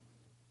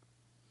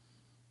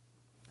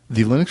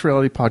The Linux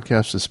Reality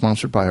Podcast is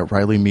sponsored by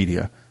O'Reilly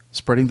Media,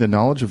 spreading the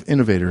knowledge of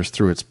innovators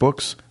through its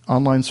books,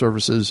 online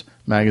services,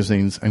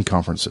 magazines, and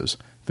conferences.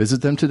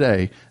 Visit them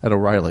today at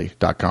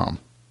O'Reilly.com.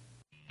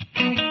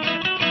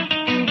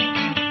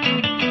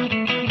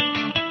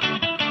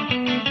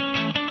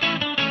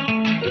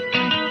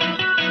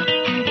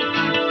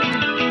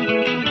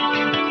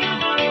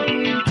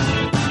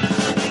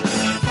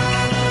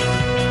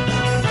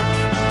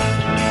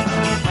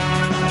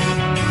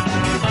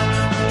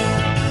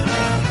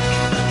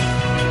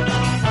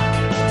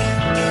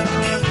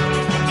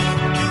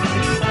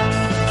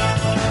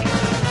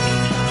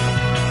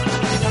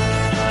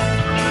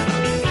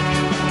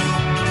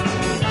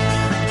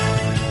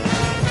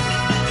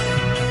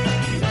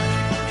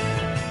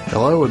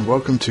 Hello and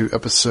welcome to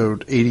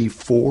episode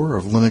 84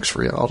 of Linux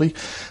Reality.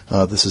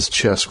 This is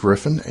Chess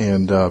Griffin,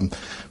 and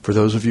for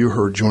those of you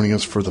who are joining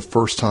us for the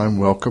first time,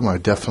 welcome. I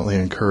definitely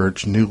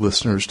encourage new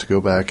listeners to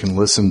go back and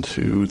listen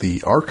to the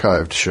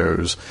archived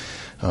shows,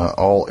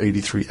 all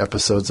 83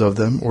 episodes of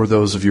them, or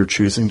those of your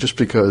choosing, just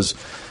because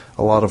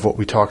a lot of what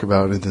we talk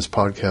about in this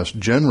podcast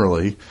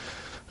generally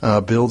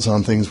builds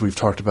on things we've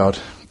talked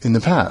about in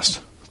the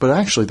past. But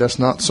actually, that's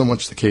not so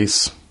much the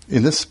case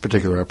in this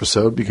particular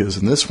episode, because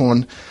in this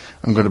one,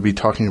 I'm going to be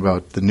talking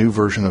about the new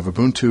version of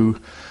Ubuntu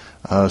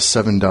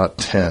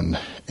 7.10.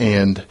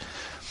 And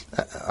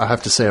I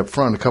have to say up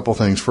front a couple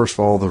things. First of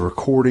all, the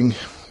recording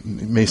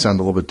may sound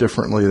a little bit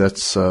differently.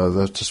 That's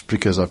just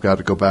because I've got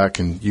to go back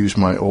and use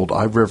my old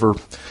iRiver.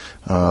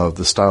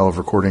 The style of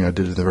recording I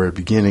did at the very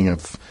beginning.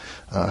 I've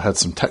had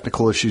some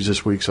technical issues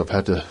this week, so I've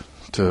had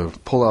to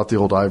pull out the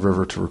old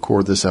iRiver to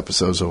record this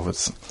episode. So if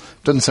it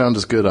doesn't sound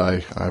as good,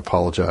 I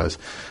apologize.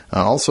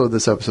 Also,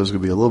 this episode is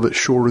going to be a little bit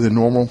shorter than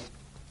normal.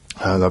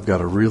 I've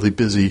got a really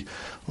busy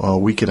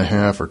week and a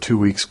half or 2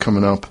 weeks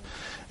coming up.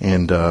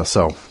 And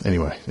so,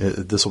 anyway,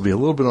 this will be a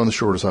little bit on the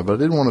shorter side. But I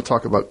did want to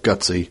talk about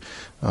Gutsy,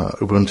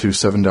 Ubuntu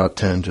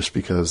 7.10, just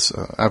because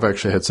I've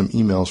actually had some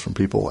emails from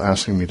people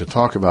asking me to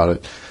talk about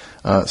it.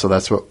 So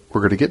that's what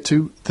we're going to get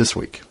to this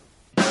week.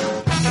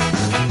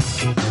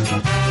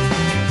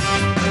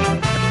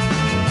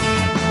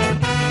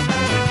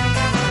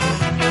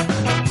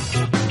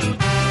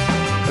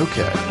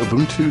 Okay,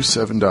 Ubuntu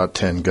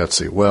 7.10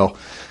 Gutsy. Well,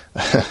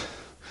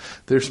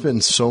 there's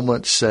been so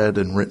much said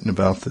and written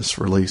about this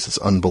release. It's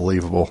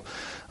unbelievable.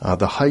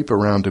 The hype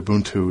around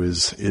Ubuntu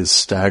is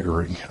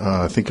staggering.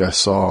 I think I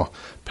saw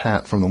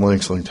Pat from the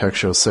Linux Link Tech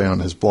Show say on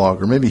his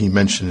blog, or maybe he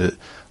mentioned it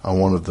on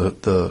one of the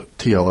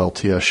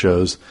TLLTS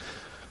shows,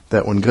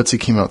 that when Gutsy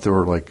came out, there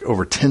were like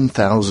over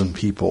 10,000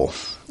 people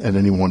at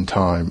any one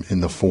time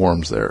in the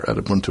forums there at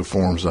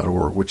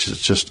ubuntuforums.org, which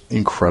is just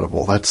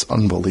incredible. That's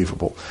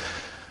unbelievable.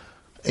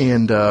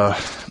 And,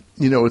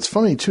 it's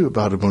funny, too,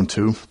 about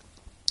Ubuntu.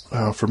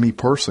 For me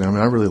personally,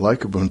 I really like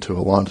Ubuntu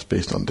a lot. It's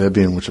based on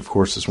Debian, which, of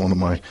course, is one of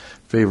my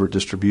favorite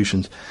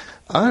distributions.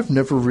 I've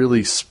never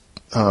really,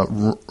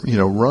 run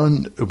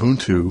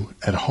Ubuntu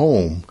at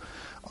home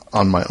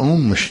on my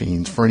own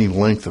machines for any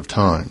length of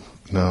time.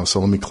 Now,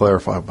 so let me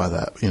clarify by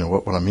that,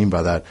 what I mean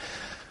by that.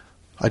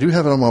 I do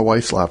have it on my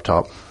wife's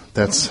laptop.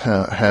 That's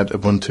had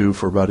Ubuntu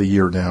for about a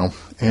year now.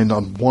 And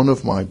on one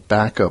of my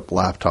backup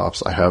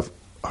laptops, I have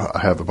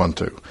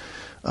Ubuntu.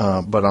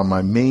 But on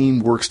my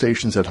main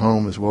workstations at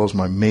home, as well as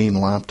my main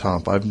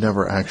laptop, I've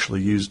never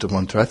actually used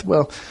Ubuntu.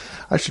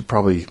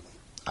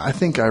 I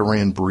think I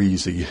ran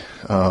Breezy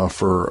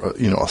for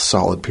a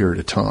solid period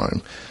of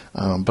time.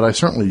 But I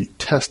certainly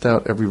test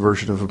out every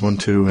version of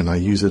Ubuntu, and I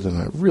use it,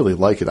 and I really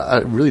like it. I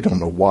really don't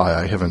know why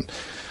I haven't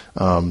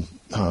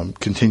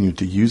continued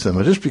to use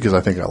them. Just because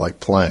I think I like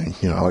playing.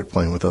 I like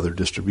playing with other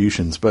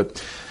distributions,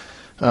 but.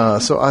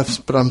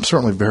 But I'm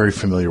certainly very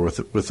familiar with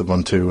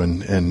Ubuntu,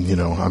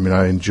 and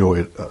I enjoy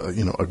it,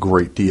 a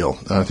great deal.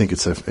 I think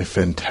it's a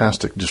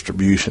fantastic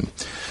distribution,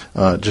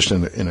 just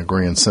in a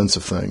grand sense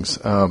of things.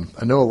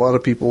 I know a lot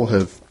of people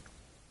have,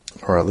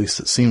 or at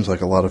least it seems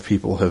like a lot of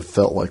people have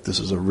felt like this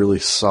is a really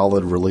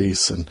solid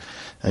release, and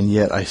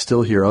yet I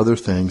still hear other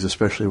things,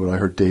 especially what I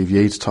heard Dave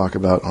Yates talk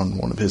about on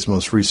one of his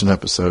most recent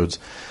episodes,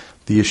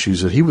 the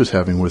issues that he was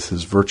having with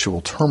his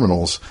virtual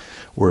terminals,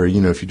 where,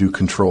 if you do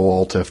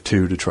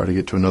Control-Alt-F2 to try to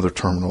get to another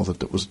terminal,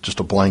 that was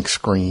just a blank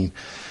screen.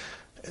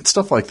 And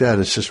stuff like that,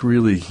 it's just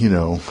really,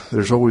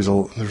 there's always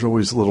little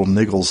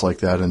niggles like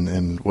that.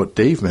 And what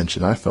Dave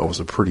mentioned, I felt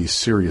was a pretty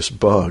serious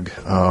bug.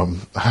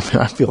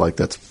 I feel like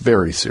that's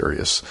very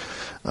serious,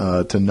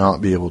 to not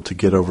be able to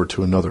get over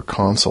to another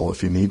console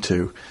if you need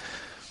to.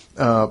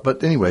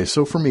 But anyway,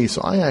 so for me,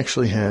 I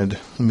actually had,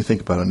 let me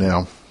think about it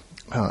now.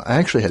 I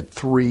actually had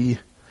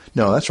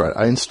No, that's right.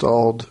 I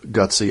installed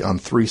Gutsy on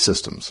 3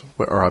 systems,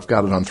 or I've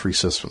got it on 3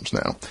 systems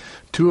now.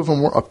 2 of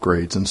them were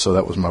upgrades, and so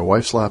that was my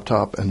wife's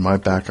laptop and my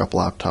backup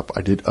laptop.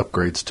 I did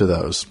upgrades to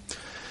those.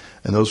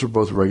 And those were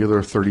both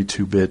regular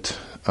 32-bit,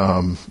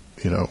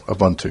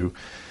 Ubuntu.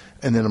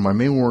 And then on my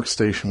main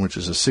workstation, which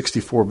is a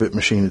 64-bit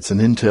machine, it's an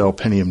Intel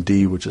Pentium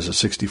D, which is a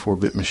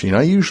 64-bit machine.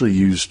 I usually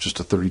use just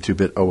a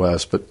 32-bit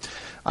OS, but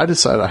I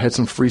decided I had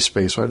some free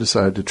space, so I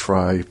decided to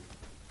try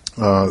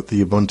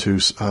the Ubuntu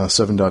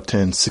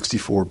 7.10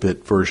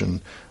 64-bit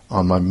version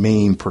on my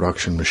main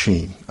production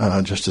machine,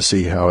 just to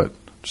see how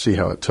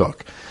it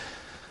took.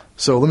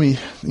 So let me,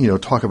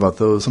 talk about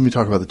those. Let me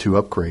talk about the two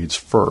upgrades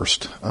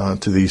first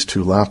to these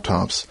two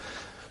laptops.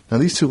 Now,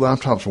 these two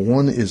laptops,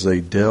 one is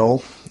a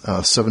Dell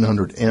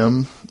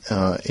 700M,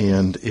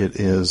 and it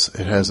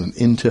has an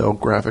Intel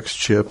graphics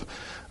chip.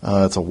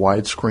 It's a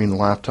widescreen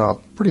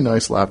laptop, pretty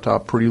nice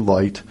laptop, pretty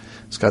light.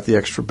 It's got the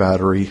extra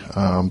battery,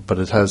 but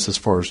it has, as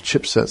far as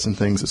chipsets and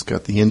things, it's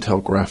got the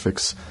Intel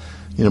graphics,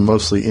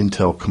 mostly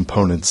Intel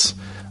components.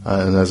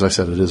 And as I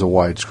said, it is a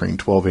widescreen,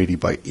 1280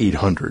 by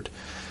 800.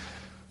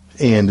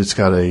 And it's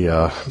got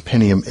a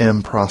Pentium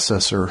M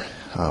processor,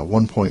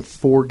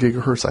 1.4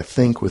 gigahertz, I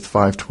think, with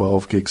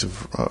 512 gigs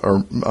of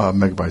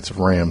megabytes of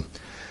RAM.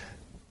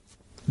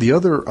 The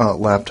other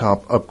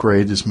laptop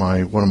upgrade is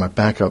one of my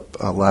backup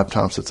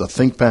laptops. It's a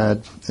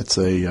ThinkPad. It's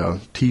a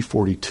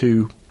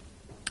T42,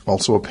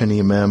 also a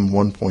Pentium M,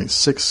 1.6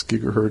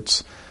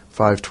 gigahertz,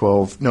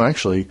 512. No,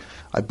 actually,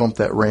 I bumped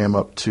that RAM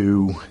up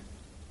to,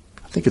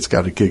 I think it's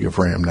got a gig of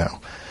RAM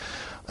now.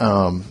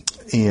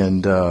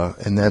 And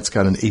that's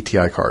got an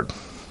ATI card.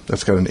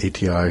 That's got an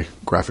ATI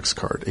graphics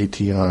card,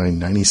 ATI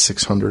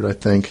 9600, I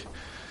think.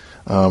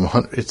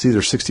 It's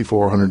either 64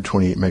 or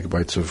 128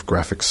 megabytes of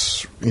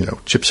graphics,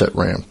 chipset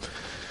RAM.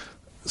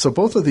 So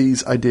both of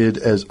these I did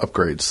as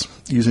upgrades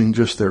using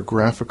just their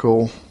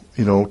graphical,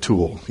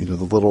 tool. The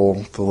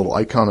little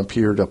icon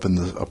appeared up in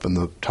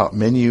the top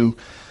menu,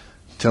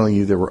 telling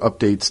you there were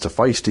updates to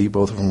Feisty.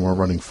 Both of them were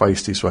running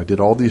Feisty, so I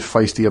did all these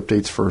Feisty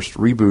updates first,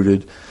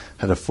 rebooted,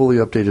 had a fully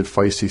updated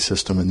Feisty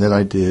system, and then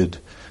I did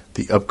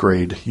the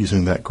upgrade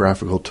using that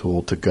graphical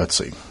tool to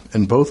Gutsy.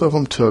 And both of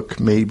them took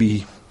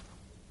maybe,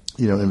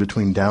 in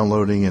between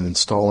downloading and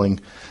installing,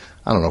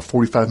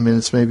 45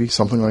 minutes maybe,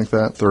 something like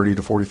that, 30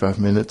 to 45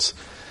 minutes.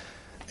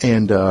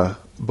 And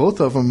both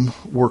of them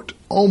worked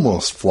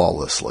almost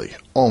flawlessly,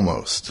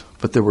 almost.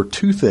 But there were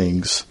two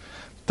things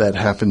that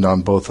happened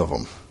on both of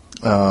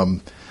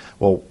them.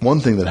 One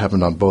thing that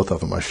happened on both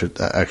of them, I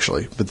should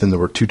actually, but then there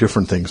were two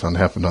different things that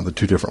happened on the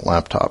two different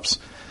laptops.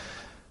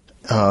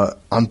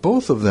 On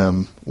both of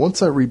them,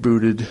 once I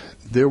rebooted,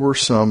 there were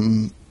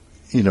some,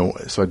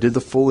 so I did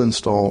the full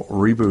install,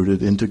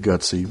 rebooted into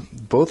Gutsy.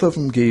 Both of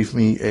them gave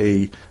me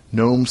a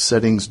GNOME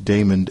settings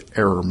daemon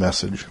error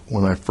message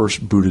when I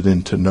first booted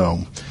into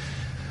GNOME.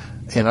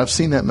 And I've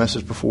seen that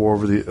message before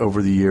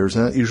over the years,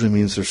 and that usually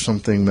means there's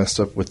something messed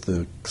up with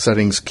the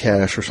settings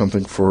cache or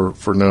something for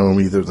GNOME,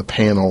 either the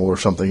panel or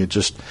something. It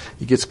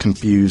gets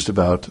confused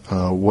about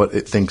what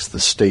it thinks the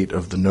state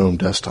of the GNOME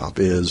desktop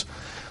is.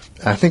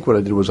 I think what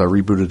I did was I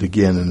rebooted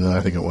again, and then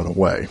I think it went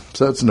away.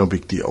 So that's no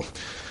big deal.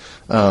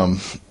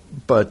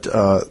 But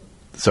I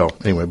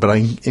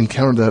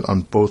encountered that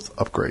on both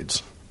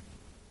upgrades.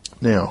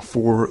 Now,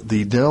 for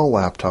the Dell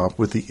laptop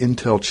with the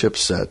Intel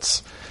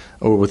chipsets,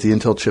 or with the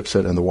Intel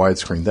chipset and the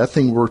widescreen, that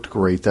thing worked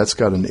great. That's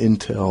got an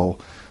Intel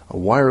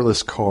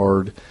wireless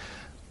card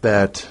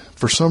that,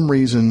 for some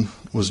reason,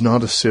 was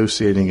not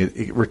associating it.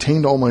 It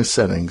retained all my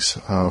settings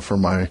for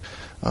my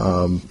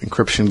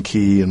encryption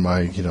key and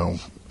my,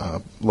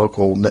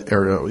 local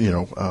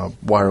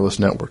wireless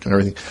network and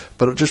everything,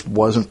 but it just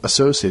wasn't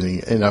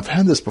associating. And I've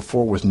had this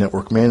before with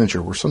Network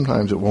Manager, where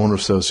sometimes it won't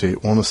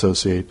associate.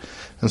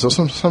 And so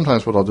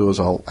sometimes what I'll do is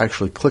I'll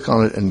actually click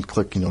on it and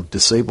click,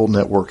 disable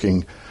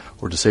networking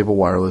or disable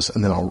wireless,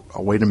 and then I'll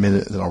wait a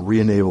minute, and then I'll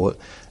re-enable it,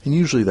 and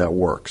usually that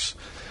works.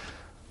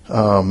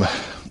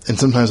 And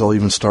sometimes I'll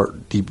even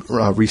restart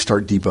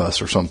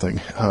dbus or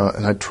something.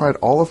 And I tried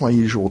all of my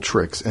usual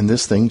tricks, and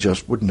this thing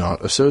just would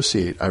not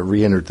associate. I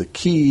re-entered the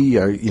key.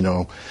 I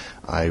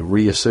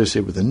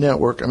reassociated with the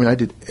network. I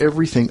did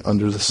everything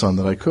under the sun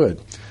that I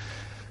could.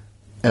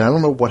 And I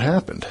don't know what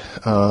happened.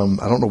 I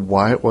don't know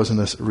why it wasn't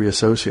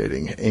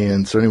reassociating.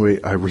 And so anyway,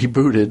 I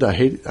rebooted.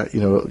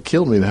 It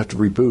killed me to have to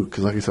reboot,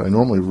 because like I said, I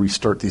normally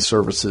restart these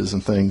services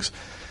and things.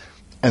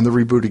 And the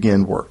reboot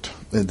again worked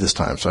this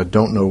time. So I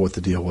don't know what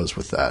the deal was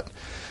with that.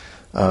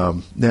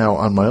 Now,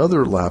 on my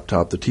other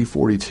laptop, the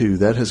T42,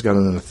 that has got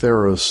an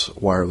Atheros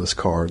wireless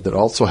card that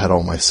also had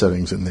all my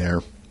settings in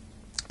there.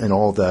 And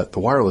all of that, the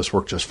wireless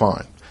worked just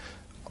fine.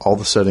 All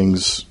the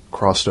settings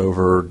crossed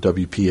over,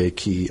 WPA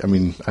key. I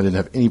didn't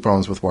have any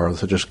problems with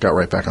wireless. I just got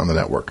right back on the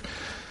network.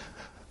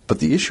 But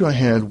the issue I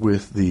had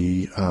with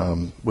the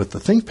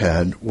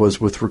ThinkPad was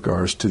with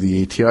regards to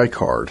the ATI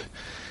card.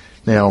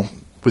 Now,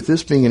 with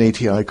this being an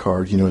ATI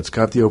card, it's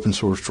got the open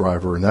source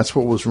driver, and that's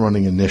what was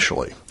running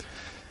initially.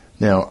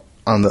 Now,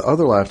 on the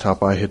other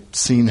laptop, I had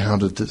seen how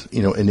to,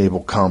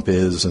 enable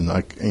CompIs,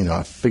 and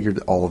I figured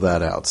all of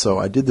that out. So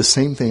I did the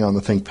same thing on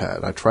the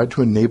ThinkPad. I tried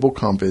to enable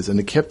CompIs, and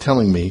it kept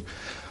telling me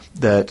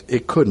that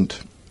it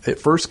couldn't. It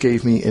first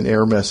gave me an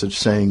error message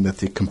saying that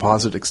the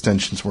composite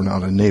extensions were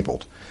not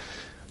enabled.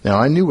 Now,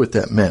 I knew what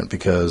that meant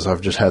because I've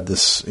just had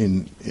this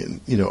in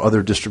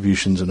other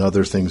distributions and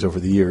other things over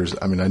the years.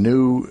 I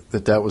knew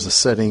that was a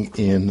setting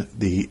in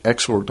the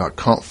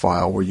xorg.conf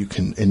file where you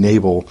can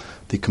enable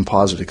the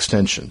composite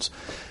extensions.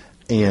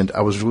 And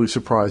I was really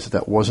surprised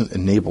that wasn't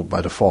enabled by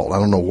default. I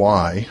don't know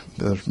why.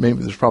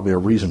 There's probably a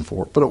reason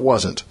for it, but it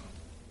wasn't.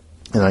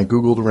 And I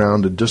Googled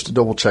around and just to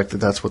double check that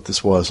that's what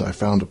this was. I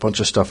found a bunch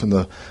of stuff in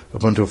the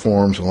Ubuntu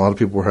forums, and a lot of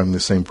people were having the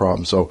same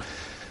problem. So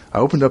I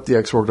opened up the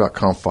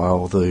xorg.conf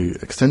file. The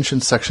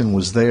extension section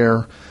was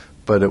there,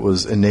 but it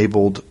was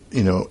enabled,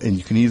 and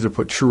you can either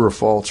put true or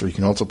false, or you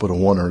can also put a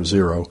 1 or a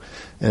 0.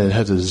 And it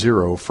had a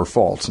 0 for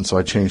false. And so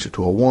I changed it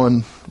to a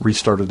 1,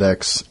 restarted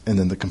X, and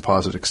then the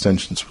composite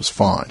extensions was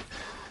fine.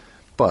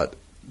 But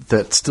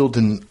that still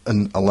didn't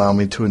allow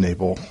me to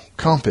enable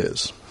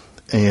Compiz.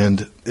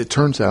 And it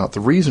turns out the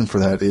reason for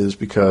that is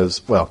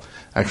because, well,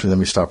 actually, let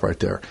me stop right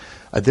there.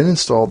 I then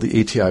installed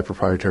the ATI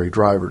proprietary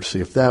driver to see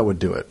if that would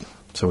do it.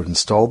 So it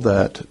installed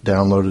that,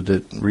 downloaded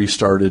it,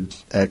 restarted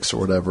X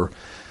or whatever,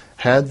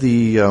 had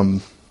the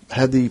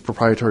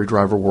proprietary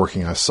driver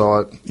working. I saw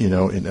it, in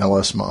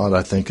LSMod,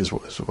 I think is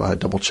what I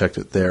double checked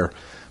it there.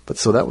 But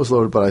so that was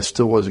loaded, but I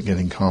still wasn't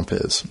getting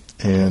Compiz,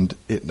 and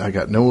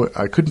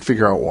I couldn't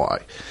figure out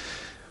why.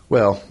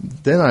 Well,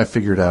 then I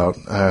figured out,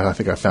 I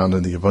think I found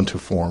in the Ubuntu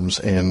forums,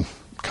 and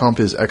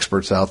Compiz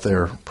experts out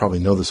there probably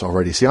know this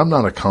already. See, I'm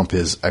not a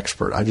Compiz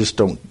expert. I just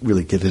don't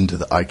really get into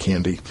the eye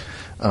candy,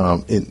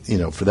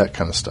 for that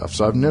kind of stuff.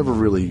 So I've never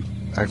really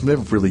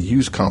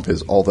used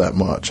Compiz all that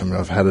much. I mean,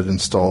 I've had it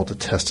installed to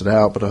test it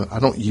out, but I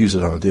don't use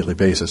it on a daily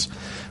basis.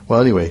 Well,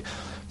 anyway,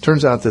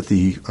 turns out that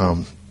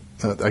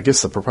I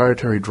guess the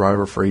proprietary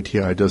driver for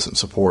ATI doesn't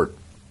support,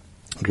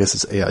 I guess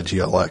it's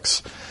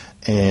AIGLX.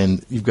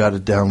 And you've got to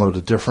download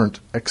a different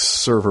X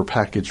server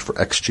package for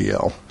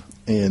XGL.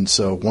 And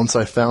so once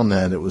I found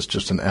that, it was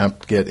just an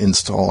apt-get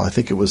install. I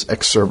think it was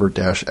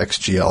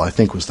xserver-xgl, I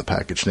think was the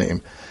package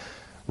name.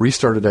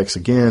 Restarted X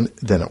again,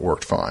 then it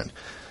worked fine.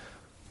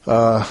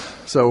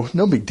 So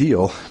no big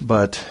deal,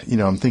 but,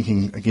 I'm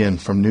thinking, again,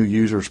 from new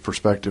users'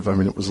 perspective, I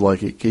mean, it was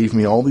like it gave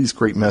me all these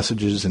great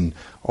messages and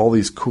all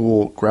these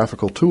cool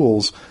graphical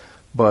tools,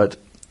 but,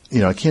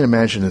 I can't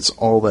imagine it's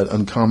all that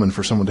uncommon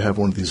for someone to have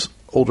one of these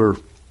older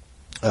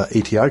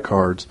ATI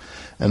cards,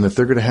 and if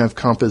they're going to have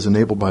Compiz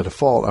enabled by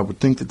default, I would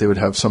think that they would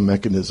have some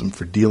mechanism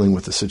for dealing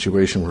with the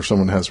situation where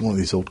someone has one of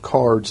these old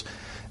cards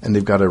and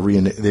they've got to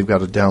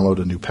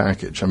download a new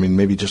package. I mean,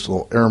 maybe just a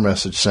little error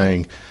message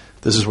saying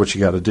this is what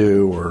you got to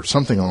do or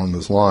something along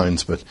those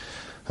lines. But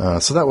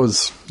so that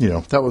was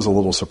a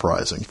little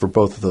surprising for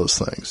both of those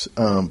things.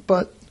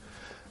 But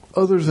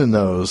other than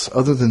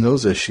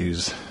those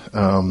issues,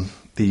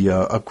 the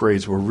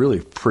upgrades were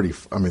really pretty.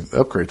 I mean,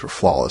 the upgrades were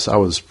flawless. I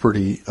was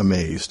pretty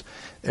amazed.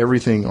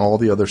 Everything, all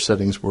the other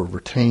settings were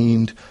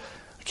retained.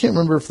 I can't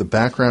remember if the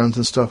backgrounds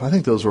and stuff, I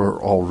think those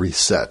were all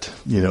reset.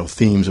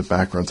 Themes and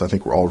backgrounds, I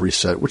think were all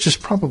reset, which is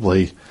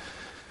probably,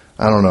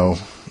 I don't know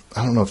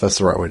if that's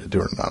the right way to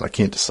do it or not. I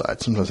can't decide.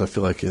 Sometimes I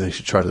feel like they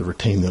should try to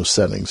retain those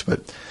settings,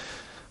 but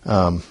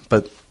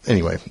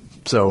anyway,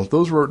 so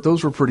those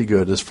were pretty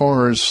good as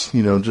far as,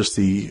 just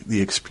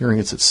the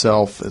experience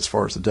itself, as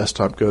far as the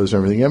desktop goes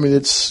and everything. I mean,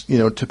 it's,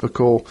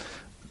 typical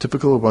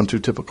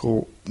Ubuntu,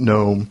 typical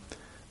GNOME,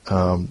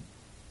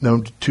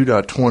 GNOME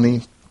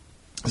 2.20.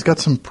 It's got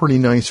some pretty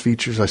nice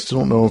features. I still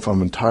don't know if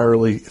I'm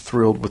entirely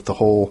thrilled with the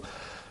whole,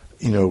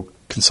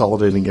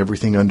 consolidating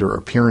everything under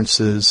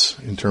appearances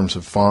in terms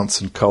of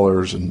fonts and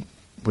colors and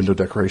window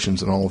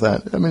decorations and all of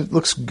that. I mean, it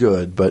looks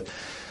good, but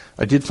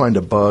I did find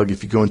a bug.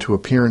 If you go into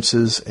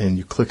appearances and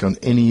you click on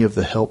any of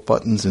the help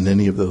buttons in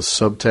any of those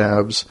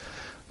sub-tabs,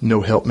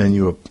 no help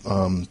menu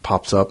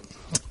pops up.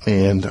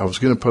 And I was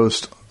going to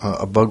post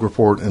a bug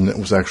report, and it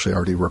was actually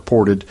already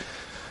reported.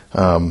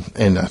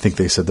 And I think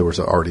they said there was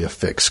already a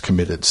fix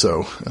committed,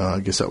 so I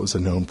guess that was a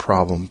known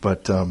problem.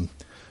 But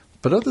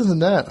other than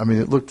that, I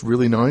mean, it looked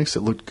really nice.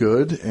 It looked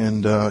good,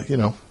 and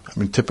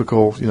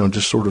typical,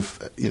 just sort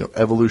of,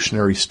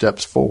 evolutionary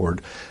steps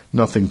forward.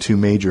 Nothing too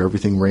major.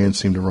 Everything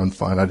seemed to run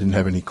fine. I didn't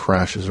have any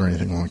crashes or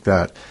anything like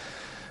that.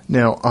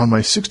 Now, on my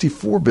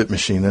 64-bit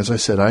machine, as I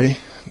said, I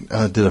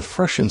did a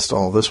fresh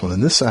install of this one,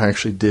 and this I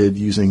actually did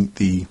using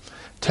the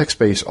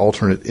text-based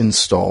alternate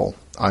install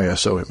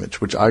ISO image,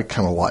 which I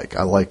kind of like.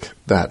 I like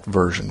that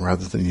version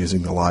rather than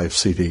using the live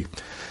CD.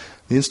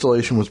 The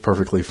installation was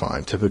perfectly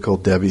fine. Typical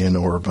Debian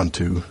or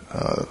Ubuntu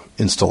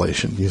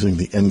installation using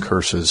the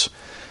ncurses,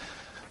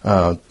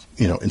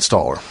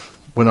 installer.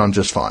 Went on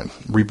just fine.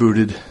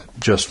 Rebooted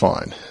just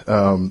fine.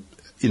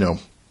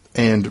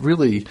 And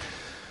really,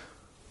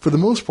 for the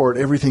most part,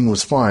 everything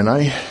was fine.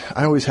 I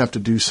always have to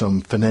do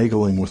some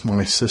finagling with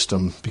my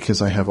system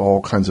because I have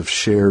all kinds of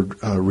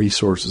shared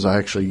resources. I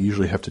actually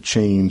usually have to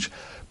change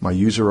my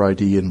user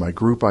ID and my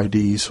group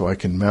ID so I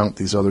can mount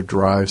these other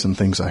drives and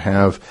things I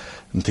have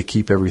and to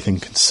keep everything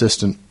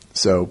consistent.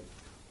 So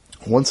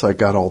once I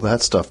got all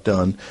that stuff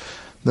done,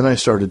 then I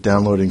started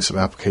downloading some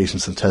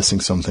applications and testing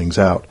some things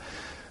out.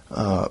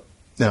 Now,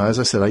 as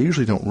I said, I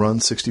usually don't run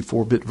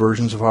 64-bit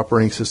versions of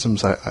operating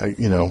systems. I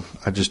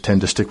just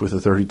tend to stick with the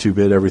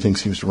 32-bit. Everything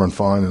seems to run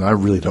fine, and I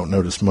really don't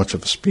notice much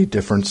of a speed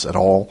difference at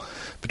all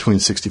between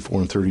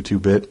 64 and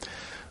 32-bit.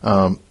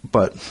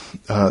 But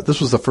this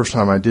was the first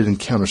time I did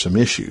encounter some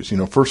issues.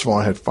 First of all,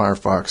 I had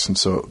Firefox, and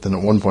so then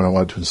at one point I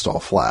wanted to install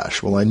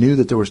Flash. Well, I knew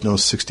that there was no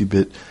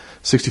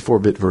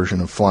 64-bit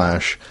version of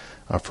Flash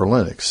for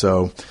Linux.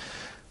 So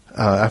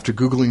After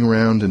Googling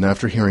around and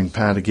after hearing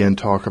Pat again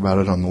talk about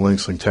it on the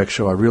Linux Link Tech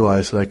Show, I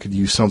realized that I could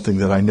use something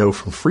that I know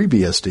from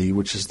FreeBSD,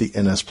 which is the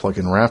NS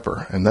plugin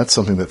wrapper. And that's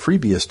something that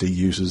FreeBSD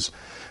uses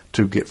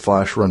to get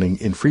Flash running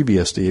in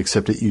FreeBSD,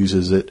 except it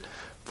uses it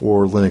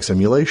for Linux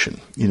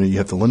emulation. You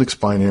have the Linux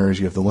binaries,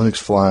 you have the Linux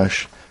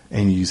Flash,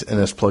 and you use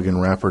NS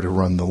plugin wrapper to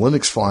run the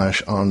Linux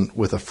Flash on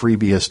with a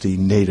FreeBSD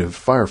native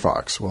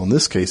Firefox. Well, in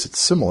this case, it's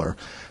similar.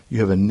 You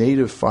have a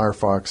native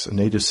Firefox, a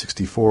native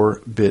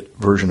 64-bit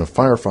version of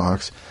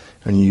Firefox,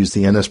 and you use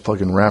the NS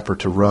plugin wrapper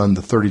to run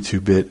the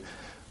 32-bit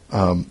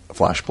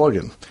Flash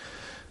plugin.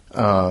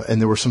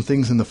 And there were some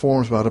things in the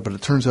forums about it, but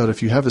it turns out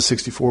if you have a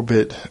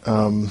 64-bit,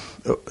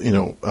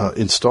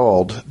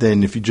 installed,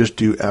 then if you just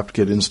do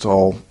apt-get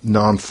install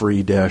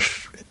non-free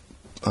dash,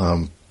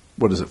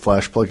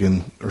 Flash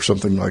plugin or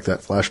something like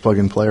that, Flash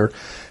plugin player,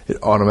 it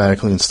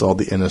automatically installed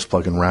the NS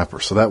plugin wrapper.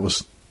 So that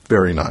was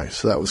very nice.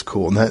 So that was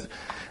cool. And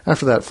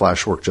after that,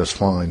 Flash worked just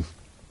fine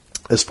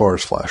as far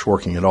as Flash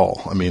working at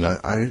all. I mean,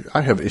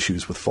 I have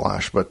issues with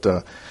Flash, but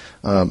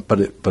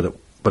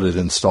it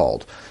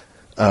installed.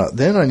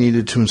 Then I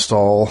needed to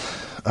install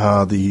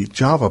the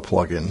Java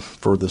plugin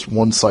for this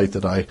one site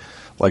that I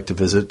like to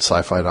visit,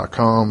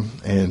 sci-fi.com,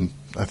 and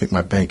I think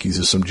my bank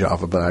uses some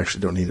Java, but I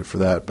actually don't need it for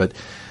that. But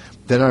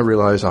then I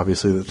realized,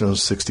 obviously, that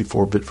there's no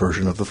 64-bit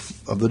version of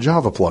the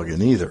Java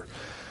plugin either.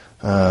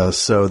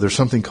 So there's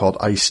something called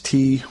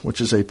Ice-T,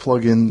 which is a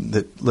plugin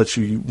that lets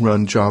you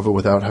run Java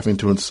without having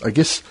to I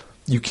guess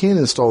you can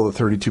install the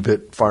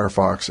 32-bit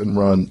Firefox and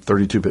run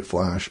 32-bit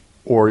Flash,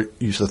 or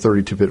use the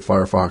 32-bit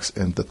Firefox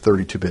and the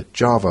 32-bit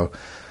Java.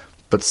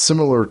 But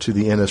similar to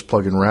the NS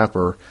plugin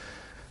wrapper,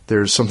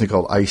 there's something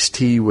called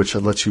Ice-T, which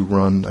lets you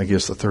run, I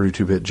guess, the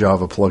 32-bit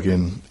Java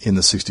plugin in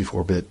the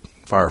 64-bit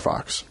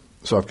Firefox.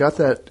 So I've got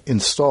that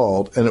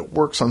installed, and it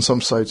works on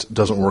some sites, it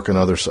doesn't work on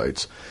other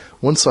sites.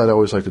 One site I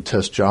always like to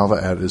test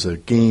Java at is a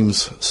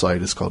games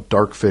site. It's called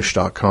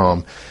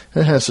darkfish.com,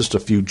 and it has just a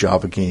few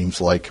Java games,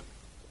 like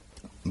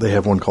they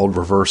have one called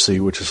Reversi,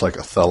 which is like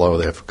Othello.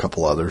 They have a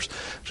couple others,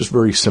 just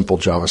very simple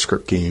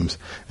JavaScript games,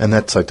 and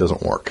that site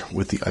doesn't work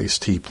with the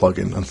Ice-T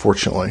plugin,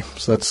 unfortunately.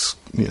 So that's,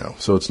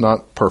 so it's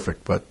not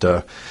perfect, but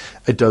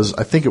it does.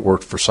 I think it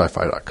worked for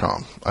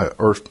sci-fi.com,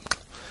 or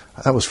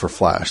that was for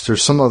Flash.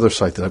 There's some other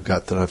site that I've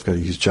got to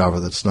use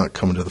Java that's not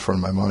coming to the front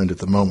of my mind at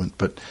the moment,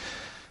 but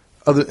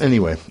for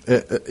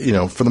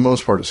the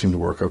most part, it seemed to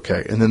work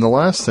okay. And then the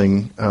last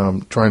thing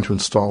trying to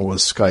install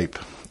was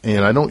Skype.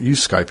 And I don't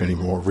use Skype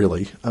anymore,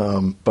 really,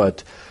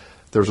 but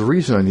there's a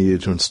reason I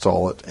needed to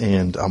install it,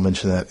 and I'll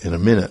mention that in a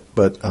minute.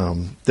 But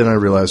then I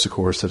realized, of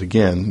course, that,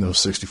 again, no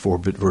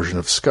 64-bit version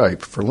of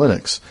Skype for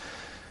Linux.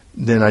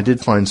 Then I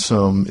did find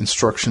some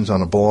instructions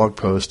on a blog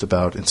post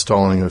about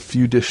installing a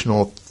few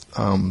additional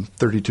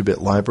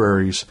 32-bit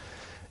libraries,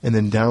 and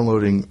then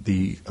downloading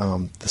the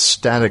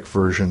static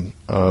version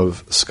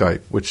of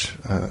Skype, which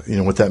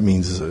what that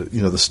means is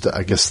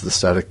the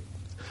static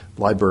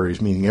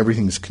libraries, meaning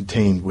everything's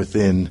contained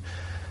within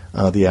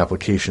the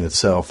application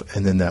itself,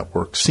 and then that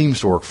seems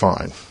to work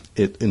fine.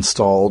 It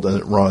installed and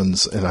it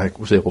runs, and I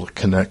was able to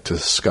connect to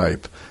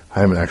Skype.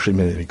 I haven't actually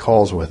made any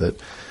calls with it,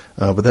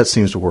 but that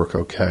seems to work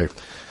okay.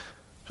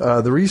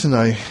 The reason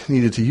I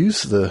needed to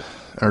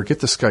get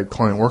the Skype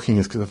client working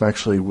is because I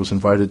actually was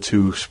invited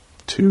to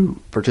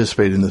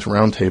participate in this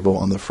roundtable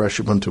on the Fresh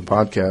Ubuntu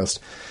podcast.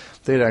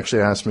 They had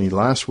actually asked me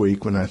last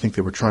week when I think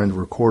they were trying to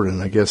record it,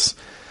 and I guess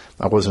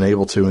I wasn't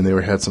able to, and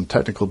they had some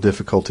technical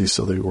difficulties,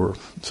 so they're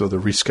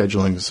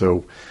rescheduling.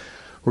 So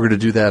we're going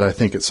to do that, I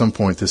think, at some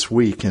point this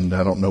week, and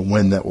I don't know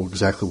when that will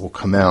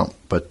come out,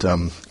 but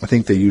I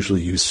think they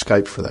usually use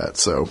Skype for that.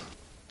 So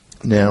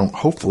now,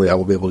 hopefully, I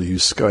will be able to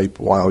use Skype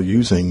while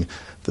using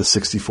the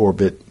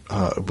 64-bit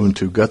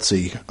Ubuntu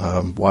Gutsy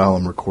while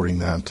I'm recording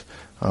that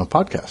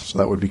podcast. So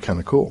that would be kind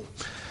of cool.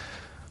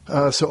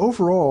 So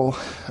overall,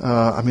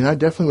 I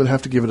definitely would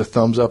have to give it a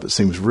thumbs up. It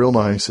seems real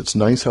nice. It's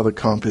nice how the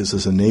comp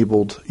is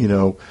enabled,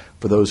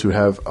 for those who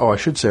have, I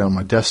should say on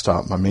my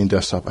desktop, my main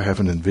desktop, I have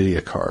an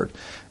NVIDIA card.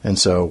 And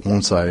so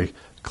once I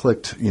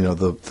clicked,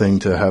 the thing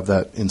to have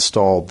that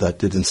installed, that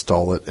did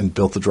install it and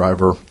built the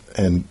driver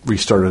and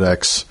restarted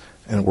X,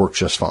 and it worked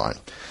just fine.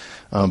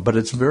 But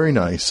it's very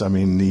nice.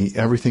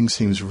 Everything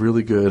seems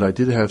really good. I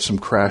did have some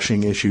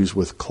crashing issues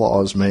with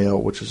Claws Mail,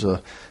 which is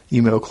a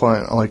email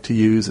client I like to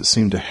use. It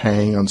seemed to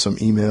hang on some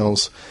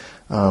emails,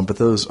 but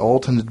those all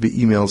tended to be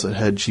emails that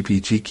had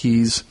GPG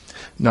keys.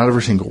 Not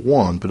every single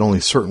one, but only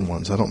certain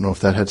ones. I don't know if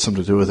that had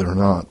something to do with it or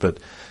not. But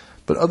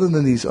other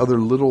than these other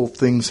little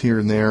things here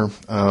and there,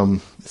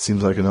 it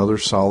seems like another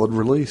solid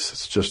release.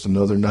 It's just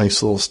another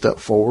nice little step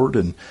forward,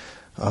 and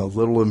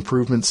little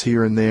improvements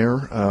here and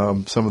there.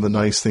 Some of the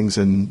nice things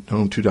in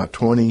GNOME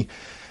 2.20,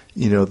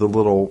 the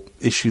little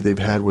issue they've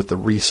had with the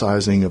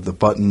resizing of the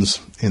buttons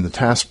in the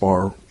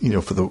taskbar,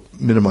 for the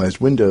minimized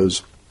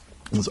windows,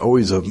 was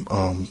always a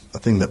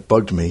thing that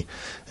bugged me,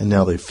 and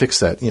now they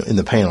fixed that, in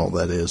the panel,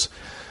 that is.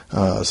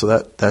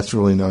 So that's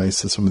really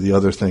nice. And some of the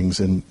other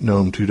things in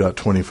GNOME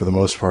 2.20, for the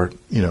most part,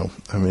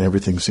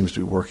 everything seems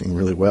to be working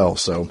really well.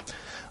 So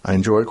I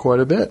enjoy it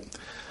quite a bit.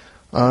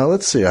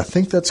 Let's see. I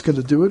think that's going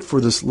to do it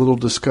for this little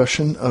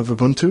discussion of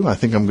Ubuntu. I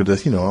think I'm going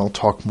to, I'll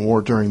talk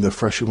more during the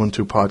Fresh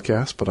Ubuntu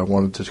podcast, but I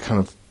wanted to kind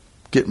of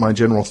get my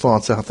general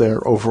thoughts out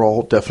there.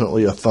 Overall,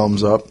 definitely a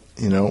thumbs up,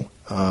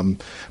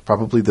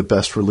 probably the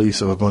best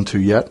release of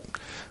Ubuntu yet.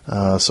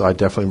 So I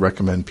definitely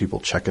recommend people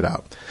check it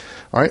out.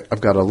 All right,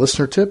 I've got a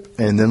listener tip,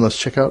 and then let's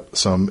check out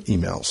some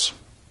emails.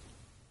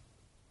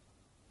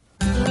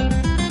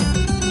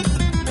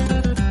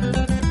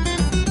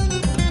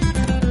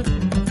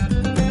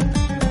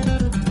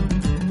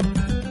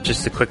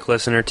 Just a quick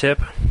listener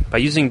tip. By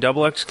using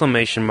double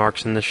exclamation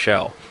marks in the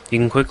shell, you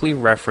can quickly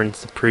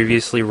reference the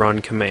previously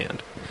run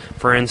command.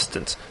 For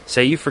instance,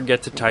 say you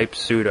forget to type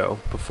sudo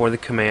before the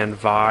command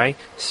vi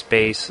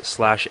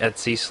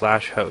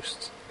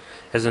 /etc/hosts.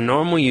 As a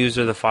normal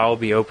user, the file will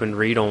be opened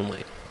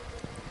read-only.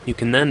 You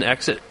can then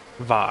exit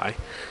vi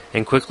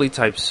and quickly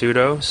type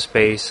sudo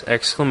space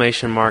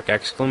exclamation mark,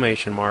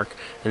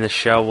 and the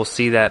shell will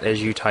see that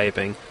as you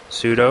typing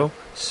sudo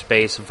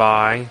space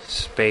vi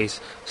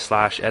space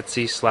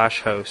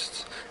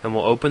 /etc/hosts, and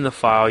will open the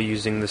file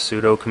using the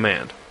sudo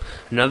command.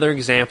 Another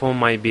example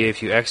might be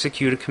if you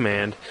execute a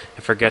command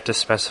and forget to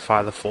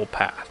specify the full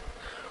path.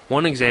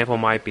 One example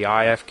might be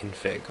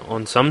ifconfig.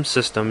 On some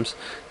systems,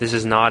 this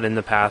is not in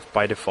the path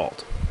by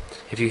default.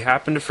 If you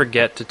happen to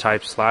forget to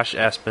type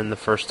 /espen the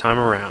first time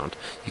around,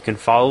 you can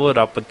follow it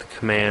up with the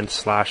command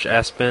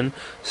 /espen !!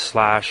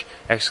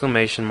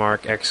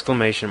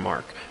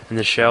 And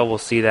the shell will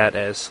see that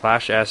as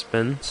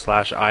 /espen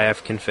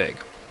 /ifconfig.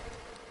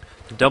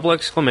 The double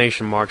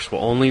exclamation marks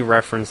will only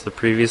reference the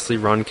previously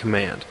run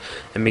command,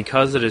 and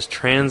because it is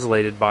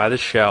translated by the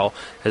shell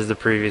as the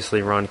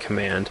previously run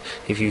command,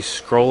 if you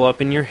scroll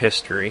up in your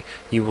history,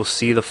 you will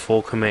see the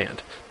full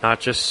command, not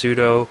just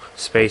sudo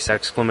space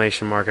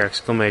exclamation mark,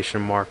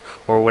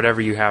 or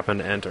whatever you happen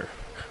to enter.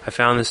 I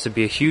found this to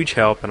be a huge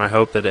help, and I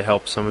hope that it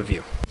helps some of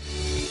you.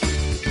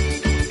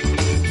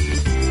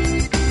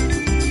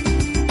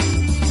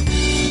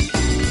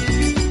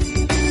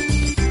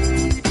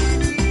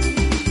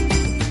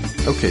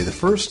 Okay, the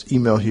first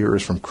email here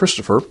is from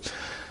Christopher.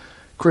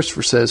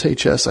 Christopher says, "Hey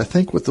Chess, I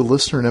think what the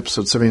listener in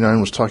episode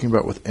 79 was talking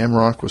about with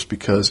Amarok was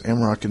because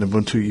Amarok in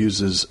Ubuntu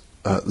uses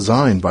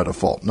Zine by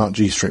default, not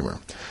GStreamer.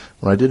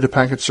 When I did a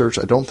package search,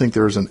 I don't think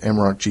there is an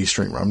Amarok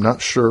GStreamer. I'm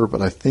not sure,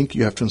 but I think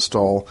you have to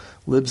install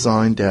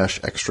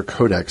libzine-extra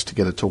codecs to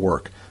get it to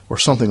work, or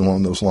something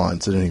along those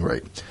lines at any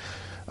rate.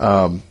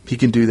 He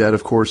can do that,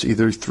 of course,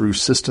 either through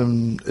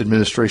System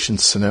Administration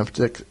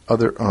Synaptic,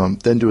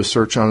 then do a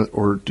search on it,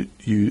 or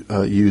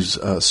use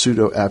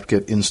sudo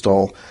apt-get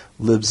install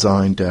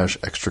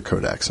libzine-extra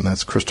codecs. And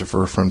that's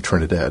Christopher from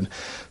Trinidad.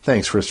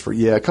 Thanks, Christopher.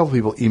 Yeah, a couple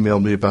people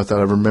emailed me about that.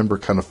 I remember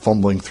kind of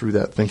fumbling through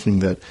that, thinking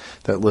that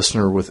that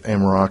listener with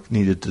Amarok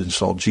needed to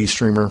install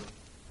GStreamer.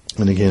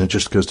 And again, it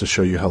just goes to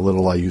show you how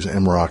little I use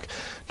Amarok.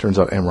 Turns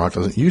out Amarok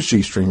doesn't use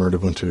GStreamer at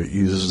Ubuntu. It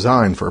uses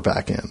Zine for a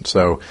backend.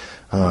 So,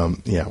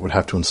 would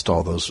have to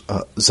install those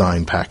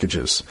Zine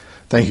packages.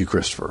 Thank you,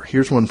 Christopher.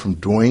 Here's one from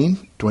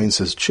Dwayne. Dwayne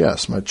says,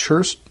 Chess, my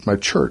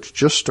church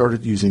just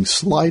started using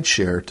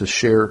SlideShare to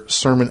share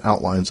sermon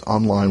outlines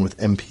online with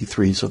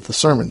MP3s of the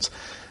sermons.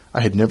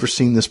 I had never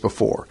seen this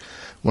before.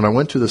 When I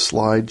went to the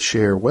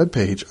SlideShare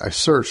webpage, I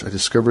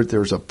discovered there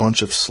was a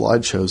bunch of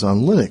slideshows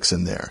on Linux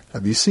in there.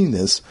 Have you seen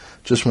this?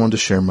 Just wanted to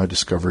share my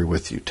discovery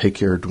with you. Take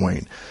care,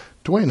 Dwayne.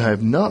 Dwayne, I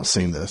have not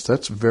seen this.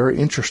 That's very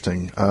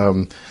interesting.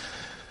 Some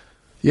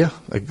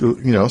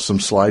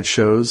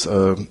slideshows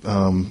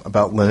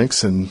about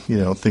Linux and,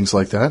 things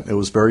like that. It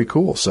was very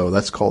cool. So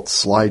that's called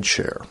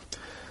SlideShare.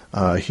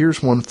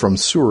 Here's one from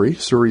Suri.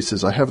 Suri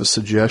says, I have a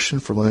suggestion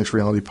for Linux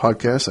Reality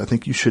Podcast. I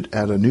think you should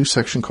add a new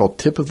section called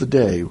Tip of the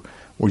Day,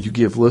 where you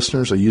give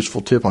listeners a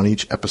useful tip on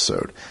each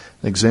episode.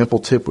 An example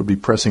tip would be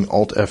pressing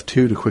Alt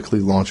F2 to quickly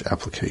launch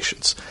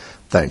applications.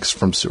 Thanks,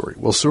 from Suri.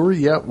 Well,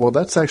 Suri,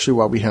 that's actually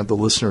why we have the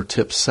listener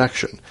tips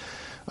section.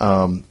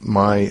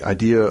 My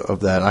idea of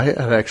that, I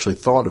had actually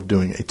thought of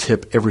doing a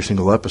tip every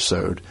single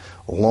episode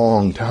a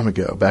long time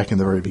ago, back in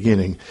the very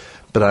beginning,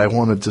 but I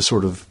wanted to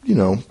sort of,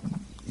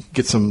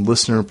 get some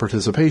listener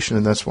participation,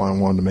 and that's why I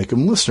wanted to make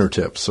them listener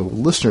tips, so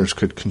listeners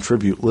could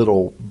contribute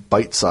little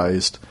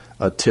bite-sized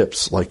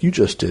tips like you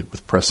just did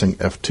with pressing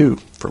F2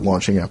 for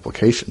launching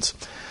applications.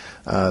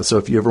 So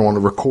if you ever want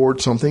to record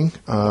something,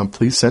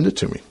 please send it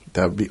to me.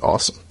 That would be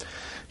awesome.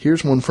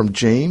 Here's one from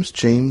James.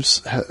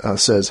 James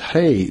says,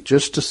 hey,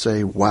 just to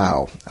say,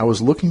 wow, I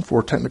was looking for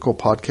a technical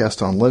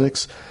podcast on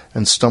Linux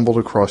and stumbled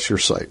across your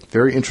site.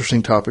 Very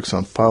interesting topics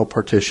on file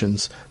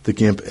partitions, the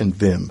GIMP, and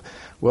Vim.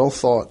 Well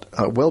thought,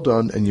 well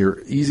done, and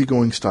your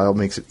easygoing style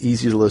makes it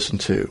easy to listen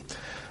to.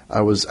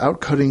 I was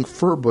out cutting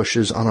fir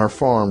bushes on our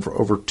farm for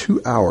over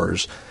 2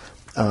 hours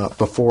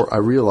before I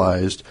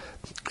realized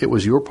it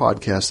was your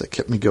podcast that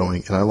kept me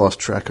going, and I lost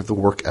track of the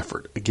work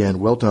effort. Again,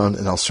 well done,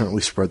 and I'll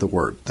certainly spread the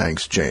word.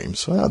 Thanks,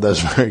 James. Wow,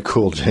 that's very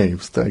cool,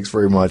 James. Thanks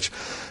very much.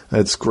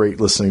 It's great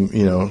listening,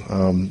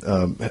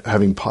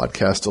 having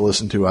podcasts to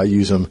listen to. I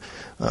use them.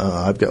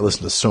 I've got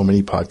listened to so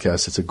many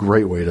podcasts. It's a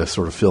great way to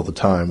sort of fill the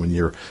time when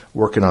you're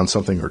working on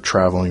something or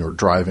traveling or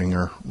driving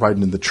or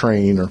riding in the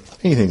train or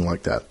anything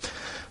like that.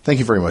 Thank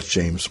you very much,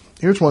 James.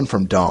 Here's one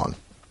from Don.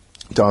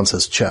 Don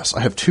says, Chess, I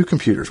have two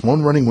computers,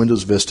 one running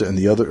Windows Vista and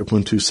the other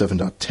Ubuntu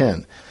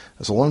 7.10.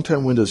 As a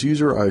longtime Windows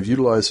user, I have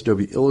utilized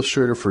Adobe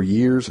Illustrator for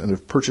years and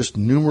have purchased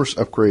numerous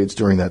upgrades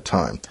during that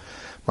time.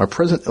 My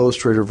present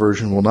Illustrator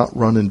version will not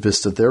run in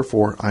Vista,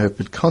 therefore I have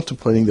been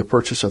contemplating the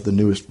purchase of the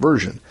newest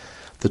version.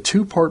 The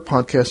two-part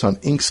podcast on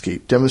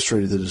Inkscape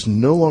demonstrated that it is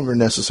no longer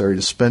necessary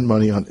to spend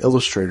money on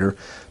Illustrator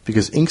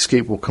because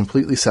Inkscape will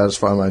completely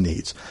satisfy my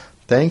needs.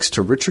 Thanks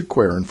to Richard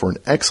Queren for an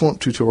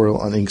excellent tutorial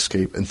on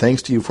Inkscape, and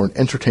thanks to you for an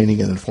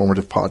entertaining and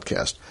informative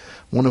podcast,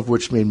 one of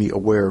which made me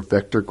aware of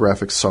vector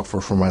graphics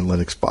software for my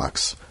Linux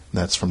box.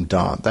 And that's from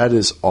Don. That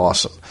is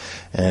awesome.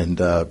 And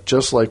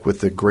just like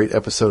with the great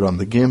episode on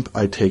the GIMP,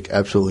 I take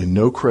absolutely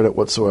no credit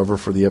whatsoever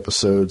for the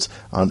episodes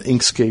on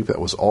Inkscape. That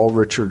was all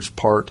Richard's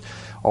part,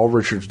 all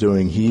Richard's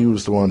doing. He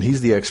was the one,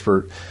 he's the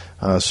expert.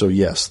 So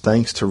yes,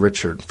 thanks to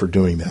Richard for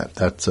doing that.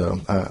 That's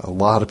a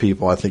lot of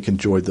people, I think,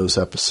 enjoyed those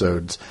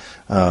episodes.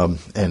 And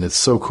it's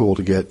so cool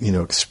to get,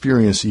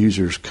 experienced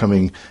users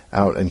coming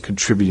out and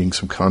contributing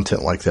some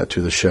content like that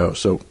to the show.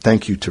 So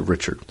thank you to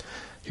Richard.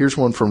 Here's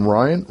one from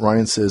Ryan.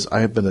 Ryan says,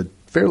 I have been a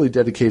fairly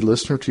dedicated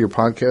listener to your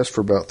podcast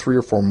for about 3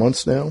 or 4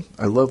 months now.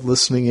 I love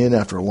listening in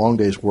after a long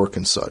day's work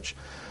and such.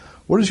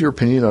 What is your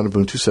opinion on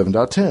Ubuntu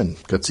 7.10?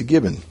 Gutsy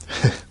Gibbon.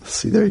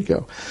 See, there you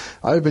go.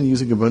 I've been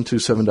using Ubuntu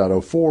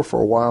 7.04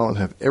 for a while and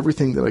have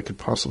everything that I could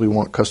possibly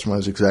want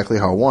customized exactly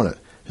how I want it.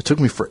 It took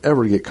me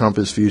forever to get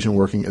Compiz Fusion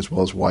working as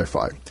well as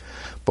Wi-Fi.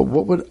 But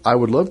what I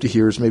would love to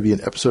hear is maybe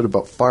an episode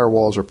about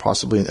firewalls or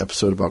possibly an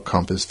episode about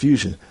Compiz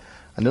Fusion.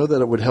 I know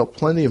that it would help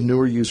plenty of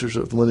newer users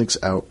of Linux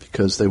out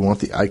because they want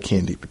the eye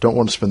candy, but don't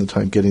want to spend the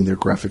time getting their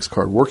graphics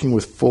card working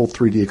with full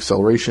 3D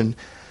acceleration.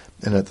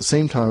 And at the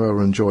same time, I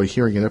would enjoy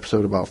hearing an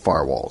episode about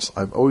firewalls.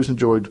 I've always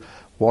enjoyed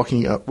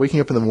waking up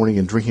in the morning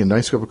and drinking a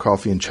nice cup of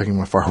coffee and checking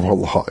my firewall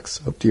logs.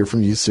 Hope to hear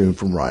from you soon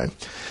from Ryan.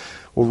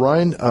 Well,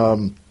 Ryan,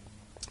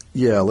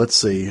 let's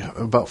see.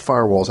 About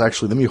firewalls,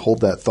 actually, let me hold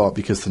that thought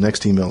because the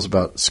next email is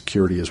about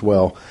security as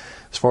well.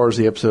 As far as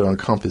the episode on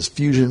Compiz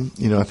Fusion,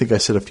 I think I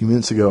said a few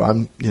minutes ago,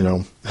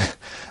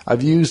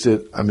 I've used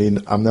it. I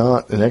mean, I'm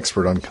not an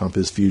expert on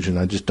Compiz Fusion.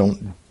 I just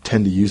don't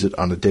tend to use it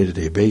on a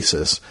day-to-day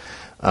basis.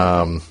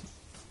 What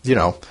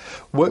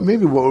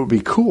would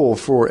be cool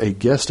for a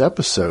guest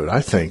episode,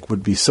 I think,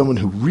 would be someone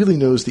who really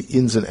knows the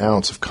ins and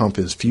outs of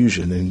Compiz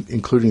Fusion,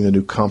 including the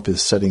new Compiz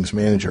Settings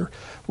Manager,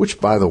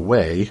 which, by the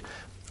way,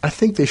 I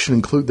think they should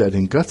include that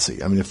in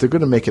Gutsy. I mean, if they're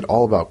going to make it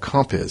all about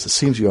Compiz, it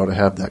seems you ought to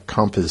have that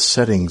Compiz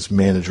Settings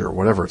Manager,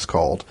 whatever it's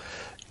called,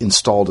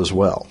 installed as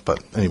well.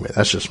 But anyway,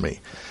 that's just me.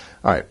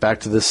 All right,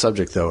 back to this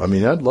subject, though. I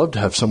mean, I'd love to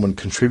have someone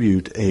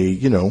contribute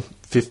a,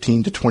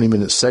 15 to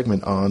 20-minute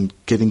segment on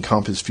getting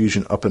Compiz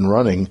Fusion up and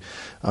running.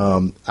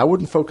 I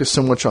wouldn't focus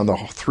so much on the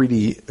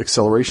 3D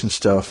acceleration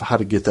stuff, how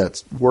to get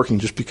that working,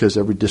 just because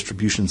every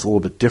distribution is a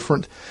little bit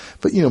different.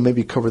 But,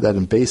 maybe cover that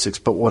in basics.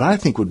 But what I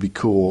think would be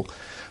cool,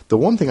 the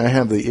one thing I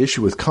have the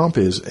issue with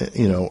Compiz,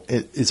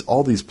 is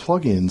all these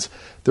plugins.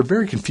 They're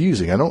very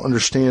confusing. I don't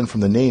understand from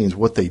the names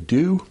what they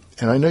do.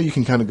 And I know you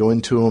can kind of go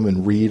into them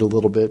and read a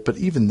little bit, but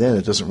even then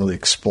it doesn't really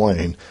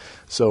explain.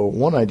 So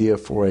one idea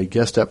for a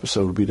guest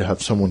episode would be to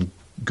have someone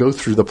go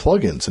through the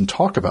plugins and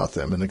talk about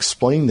them and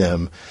explain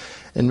them.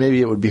 And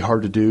maybe it would be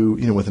hard to do,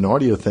 with an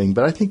audio thing.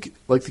 But I think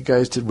like the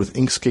guys did with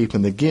Inkscape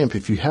and the GIMP,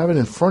 if you have it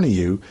in front of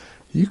you,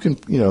 you can,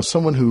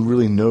 someone who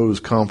really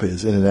knows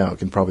Compiz in and out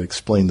can probably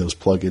explain those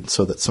plugins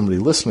so that somebody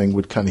listening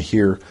would kind of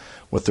hear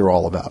what they're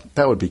all about.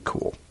 That would be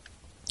cool.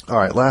 All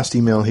right, last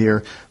email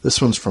here.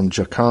 This one's from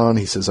Jakan.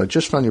 He says, I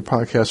just found your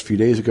podcast a few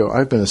days ago.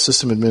 I've been a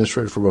system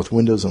administrator for both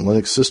Windows and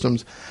Linux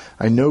systems.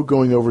 I know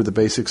going over the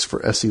basics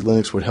for SE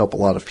Linux would help a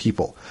lot of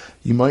people.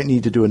 You might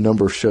need to do a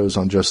number of shows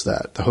on just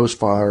that, the host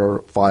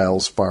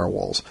files,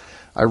 firewalls.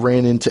 I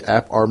ran into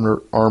App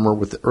Armor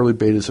with the early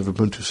betas of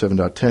Ubuntu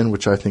 7.10,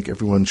 which I think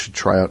everyone should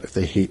try out if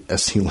they hate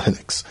SE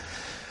Linux.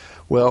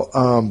 Well,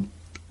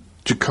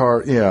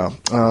 Jakar,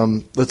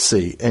 let's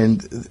see.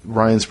 And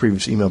Ryan's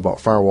previous email about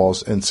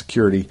firewalls and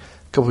security,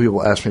 a couple of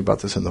people asked me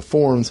about this in the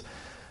forums.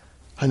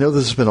 I know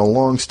this has been a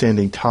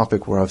long-standing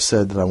topic where I've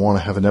said that I want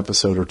to have an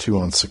episode or two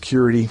on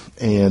security,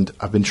 and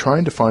I've been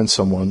trying to find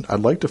someone,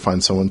 I'd like to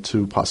find someone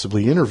to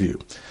possibly interview,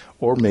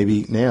 or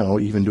maybe now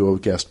even do a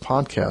guest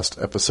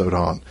podcast episode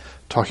on,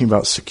 talking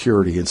about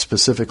security and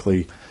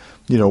specifically,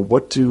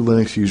 what do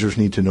Linux users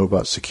need to know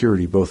about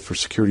security, both for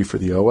security for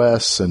the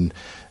OS and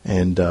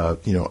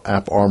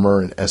App Armor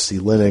and SE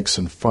Linux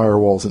and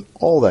firewalls and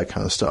all that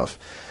kind of stuff.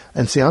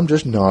 And see, I'm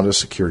just not a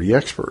security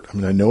expert. I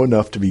mean, I know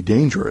enough to be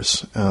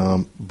dangerous,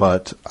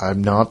 but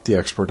I'm not the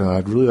expert, and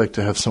I'd really like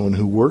to have someone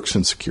who works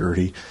in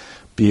security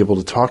be able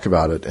to talk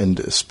about it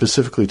and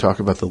specifically talk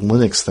about the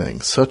Linux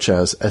things, such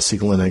as SE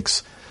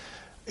Linux,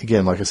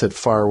 again, like I said,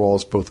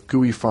 firewalls, both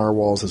GUI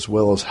firewalls as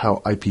well as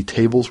how IP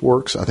tables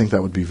works. I think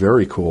that would be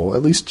very cool,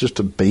 at least just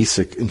a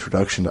basic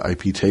introduction to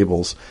IP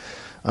tables.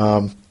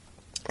 And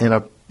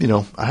I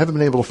haven't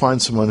been able to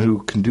find someone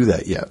who can do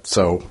that yet.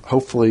 So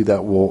hopefully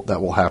that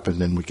will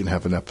happen, and we can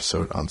have an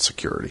episode on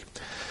security.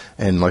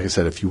 And like I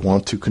said, if you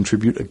want to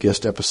contribute a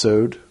guest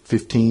episode,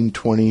 15,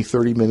 20,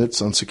 30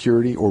 minutes on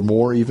security or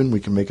more even, we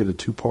can make it a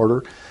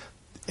two-parter.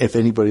 If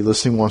anybody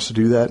listening wants to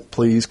do that,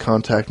 please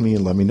contact me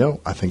and let me know.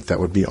 I think that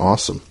would be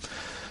awesome.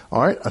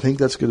 All right, I think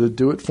that's going to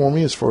do it for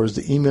me as far as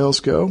the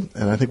emails go.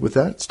 And I think with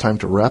that, it's time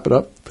to wrap it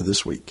up for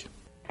this week.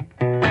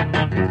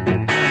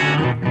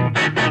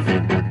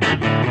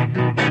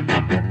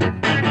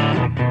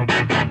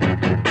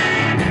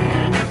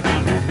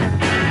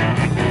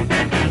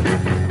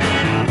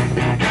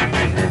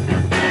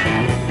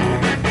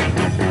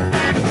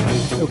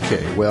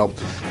 Okay, well,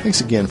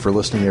 thanks again for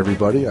listening,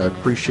 everybody. I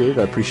appreciate it.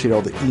 I appreciate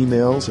all the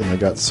emails, and I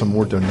got some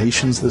more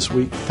donations this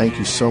week. Thank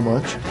you so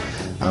much.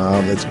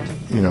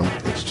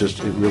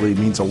 It really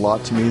means a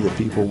lot to me that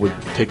people would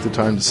take the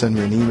time to send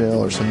me an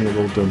email or send me a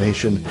little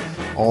donation.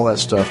 All that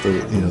stuff,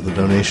 the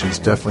donations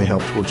definitely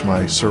help towards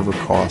my server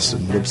costs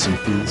and Libsyn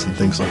fees and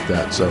things like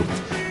that. So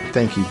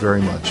thank you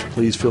very much.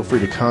 Please feel free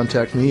to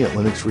contact me at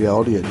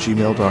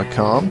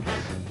linuxreality@gmail.com.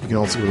 You can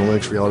also go to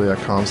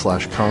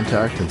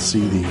linuxreality.com/contact and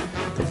see the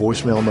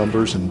voicemail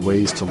numbers and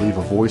ways to leave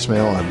a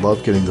voicemail. I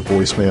love getting the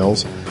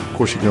voicemails. Of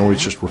course, you can always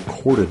just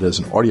record it as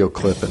an audio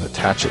clip and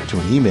attach it to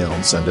an email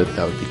and send it.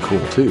 That would be cool,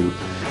 too.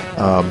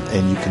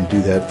 And you can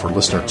do that for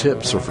listener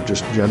tips or for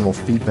just general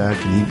feedback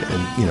and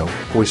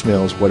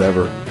voicemails,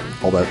 whatever.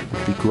 All that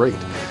would be great.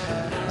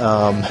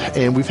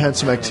 And we've had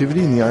some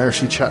activity in the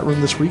IRC chat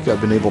room this week.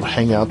 I've been able to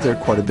hang out there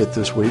quite a bit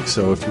this week,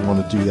 so if you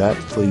want to do that,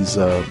 please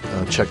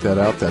check that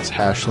out. That's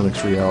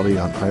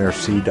 #LinuxReality on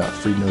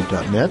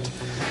irc.freenode.net.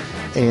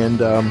 And,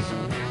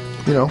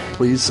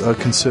 please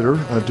consider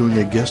doing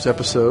a guest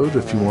episode.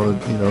 If you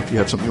want to, if you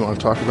have something you want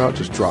to talk about,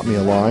 just drop me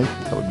a line.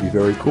 That would be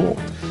very cool.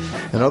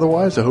 And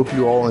otherwise, I hope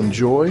you all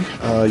enjoy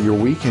your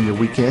week and your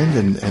weekend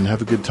and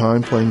have a good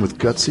time playing with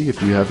Gutsy.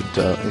 If you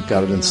haven't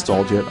got it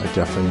installed yet, I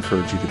definitely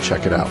encourage you to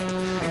check it out.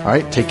 All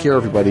right, take care,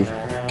 everybody.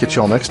 Catch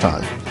you all next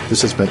time.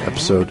 This has been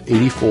episode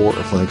 84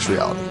 of Linux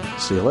Reality.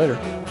 See you later.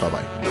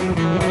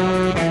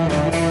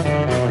 Bye-bye.